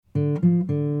From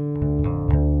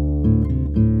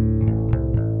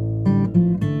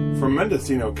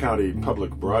Mendocino County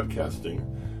Public Broadcasting,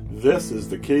 this is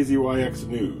the KZYX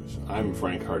News. I'm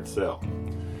Frank Hartzell.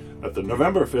 At the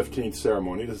November 15th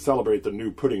ceremony to celebrate the new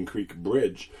Pudding Creek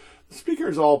Bridge, the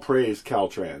speakers all praised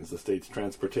Caltrans, the state's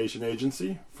transportation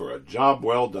agency, for a job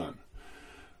well done.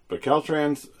 But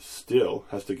Caltrans still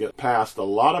has to get past a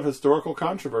lot of historical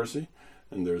controversy,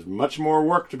 and there's much more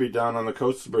work to be done on the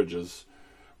coast's bridges,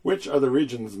 which are the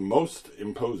region's most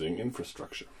imposing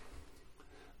infrastructure.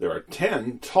 There are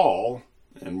 10 tall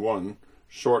and 1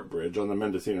 short bridge on the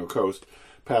Mendocino coast,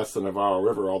 past the Navarro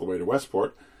River all the way to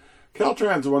Westport.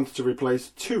 Caltrans wants to replace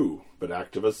 2, but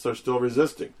activists are still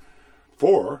resisting.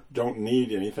 4 don't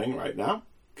need anything right now.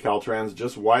 Caltrans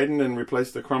just widened and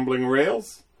replaced the crumbling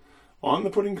rails on the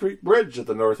Pudding Creek Bridge at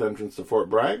the north entrance to Fort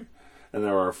Bragg, and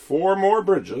there are 4 more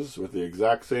bridges with the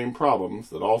exact same problems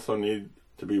that also need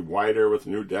to be wider with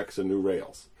new decks and new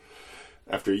rails.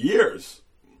 After years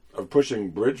of pushing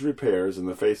bridge repairs in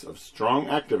the face of strong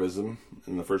activism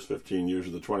in the first 15 years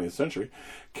of the 20th century,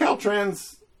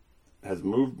 Caltrans has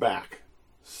moved back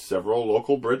several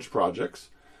local bridge projects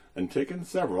and taken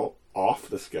several off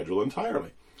the schedule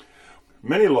entirely.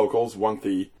 Many locals want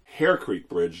the Hare Creek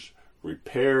Bridge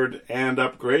repaired and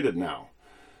upgraded now.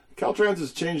 Caltrans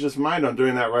has changed its mind on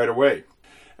doing that right away.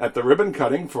 At the ribbon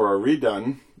cutting for a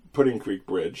redone Pudding Creek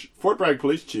Bridge, Fort Bragg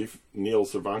Police Chief Neil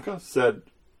Cervanka said,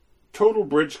 "Total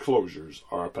bridge closures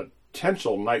are a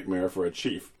potential nightmare for a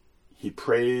chief." He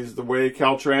praised the way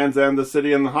Caltrans and the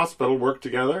city and the hospital worked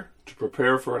together to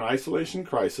prepare for an isolation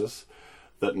crisis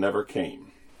that never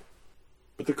came.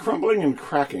 But the crumbling and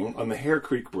cracking on the Hare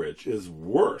Creek Bridge is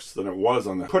worse than it was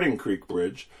on the Pudding Creek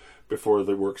Bridge before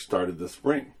the work started this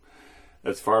spring.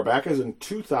 As far back as in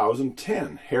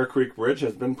 2010, Hare Creek Bridge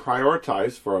has been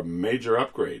prioritized for a major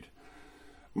upgrade.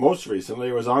 Most recently,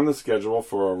 it was on the schedule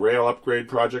for a rail upgrade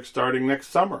project starting next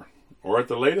summer, or at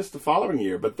the latest the following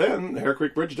year, but then the Hare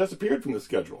Creek Bridge disappeared from the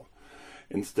schedule.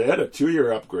 Instead, a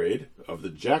 2-year upgrade of the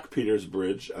Jack Peters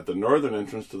Bridge at the northern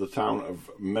entrance to the town of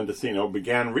Mendocino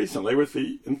began recently with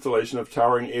the installation of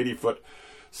towering 80-foot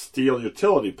steel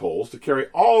utility poles to carry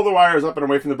all the wires up and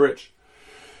away from the bridge.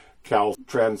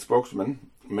 Caltrans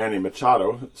spokesman Manny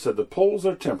Machado said the poles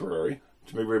are temporary,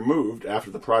 to be removed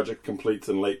after the project completes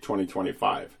in late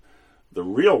 2025. The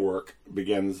real work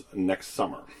begins next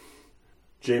summer.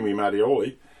 Jamie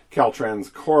Mattioli,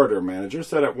 Caltrans corridor manager,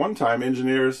 said at one time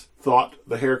engineers thought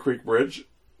the Hare Creek Bridge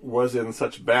was in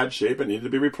such bad shape it needed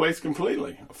to be replaced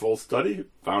completely. A full study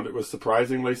found it was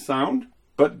surprisingly sound,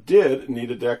 but did need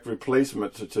a deck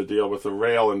replacement to deal with the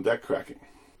rail and deck cracking.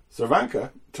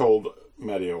 Cervanka told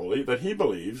Mattioli that he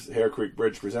believes Hare Creek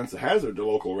Bridge presents a hazard to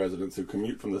local residents who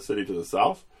commute from the city to the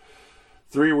south.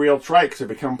 3-wheel trikes have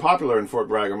become popular in Fort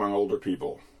Bragg among older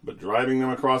people, but driving them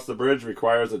across the bridge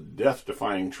requires a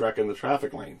death-defying trek in the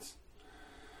traffic lanes.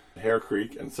 Hare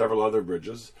Creek and several other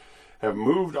bridges have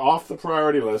moved off the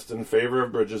priority list in favor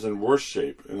of bridges in worse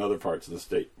shape in other parts of the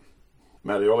state.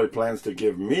 Mattioli plans to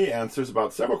give me answers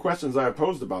about several questions I have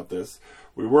posed about this.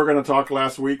 We were going to talk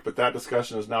last week, but that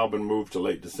discussion has now been moved to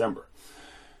late December.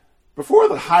 Before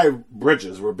the high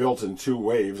bridges were built in 2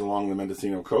 waves along the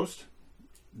Mendocino coast,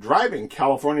 driving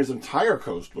California's entire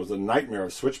coast was a nightmare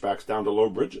of switchbacks down to low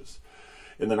bridges.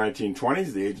 In the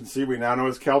 1920s, the agency we now know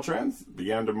as Caltrans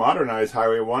began to modernize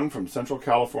Highway 1 from Central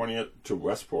California to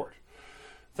Westport.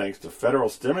 Thanks to federal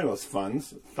stimulus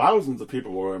funds, thousands of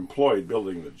people were employed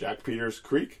building the Jack Peters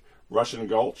Creek, Russian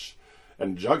Gulch,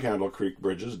 and Jughandle Creek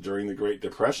bridges during the Great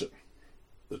Depression.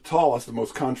 The tallest and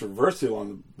most controversial on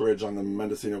the bridge on the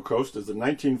Mendocino coast is the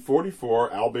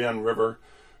 1944 Albion River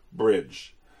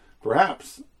Bridge,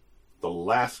 perhaps the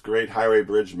last great highway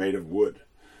bridge made of wood.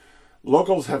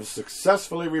 Locals have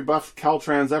successfully rebuffed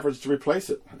Caltrans' efforts to replace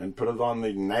it and put it on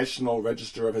the National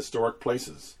Register of Historic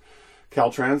Places.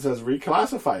 Caltrans has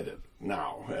reclassified it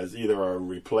now as either a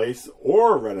replace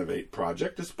or renovate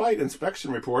project, despite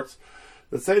inspection reports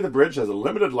that say the bridge has a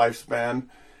limited lifespan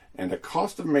and a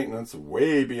cost of maintenance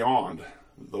way beyond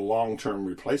the long-term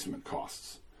replacement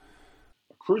costs.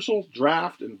 A crucial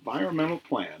draft environmental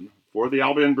plan for the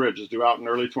Albion Bridge is due out in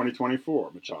early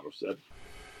 2024, Machado said.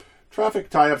 Traffic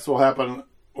tie-ups will happen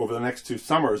over the next 2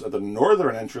 summers at the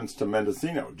northern entrance to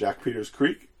Mendocino. Jack Peters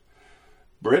Creek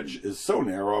Bridge is so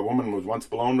narrow a woman was once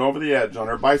blown over the edge on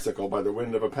her bicycle by the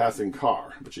wind of a passing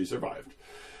car, but she survived.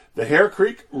 The Hare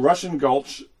Creek, Russian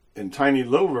Gulch, and Tiny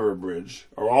Little River Bridge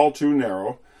are all too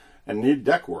narrow and need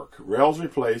deck work, rails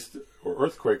replaced, or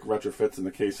earthquake retrofits in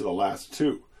the case of the last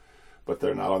 2. But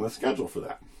they're not on the schedule for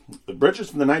that. The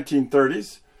bridges from the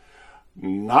 1930s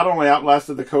not only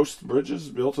outlasted the coast bridges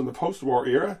built in the post-war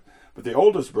era, but the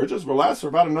oldest bridges will last for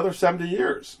about another 70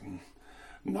 years.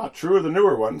 Not true of the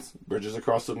newer ones. Bridges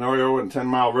across the Noyo and 10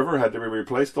 Mile River had to be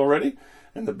replaced already,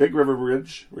 and the Big River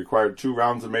Bridge required 2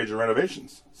 rounds of major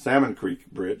renovations. Salmon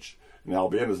Creek Bridge in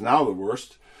Albion is now the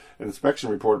worst. An inspection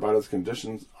report about its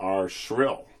conditions are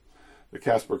shrill. The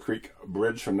Casper Creek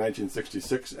Bridge from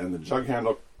 1966 and the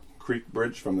Jughandle Creek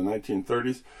Bridge from the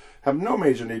 1930s have no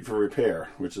major need for repair,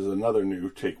 which is another new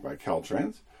take by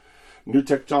Caltrans. New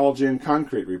technology in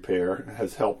concrete repair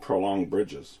has helped prolong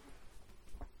bridges.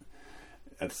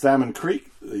 At Salmon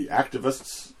Creek, the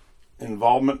activists'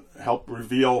 involvement helped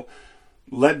reveal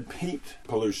lead paint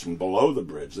pollution below the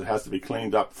bridge that has to be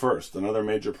cleaned up first, another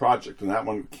major project, and that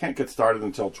one can't get started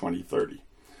until 2030.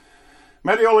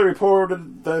 Mattioli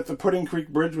reported that the Pudding Creek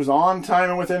Bridge was on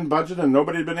time and within budget and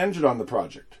nobody had been injured on the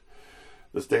project.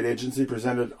 The state agency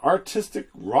presented artistic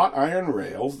wrought iron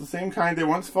rails, the same kind they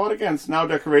once fought against, now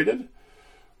decorated.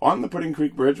 On the Pudding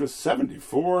Creek Bridge was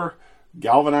 74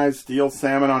 galvanized steel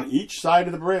salmon on each side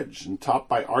of the bridge and topped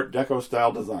by Art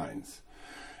Deco-style designs.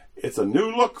 It's a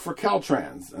new look for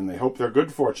Caltrans, and they hope their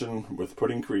good fortune with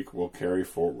Pudding Creek will carry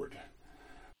forward.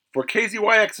 For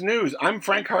KZYX News, I'm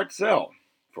Frank Hartzell.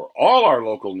 For all our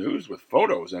local news with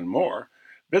photos and more,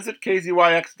 visit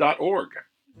kzyx.org.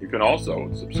 You can also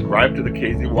subscribe to the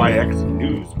KZYX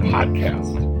News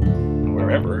podcast,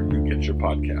 wherever you get your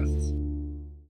podcasts.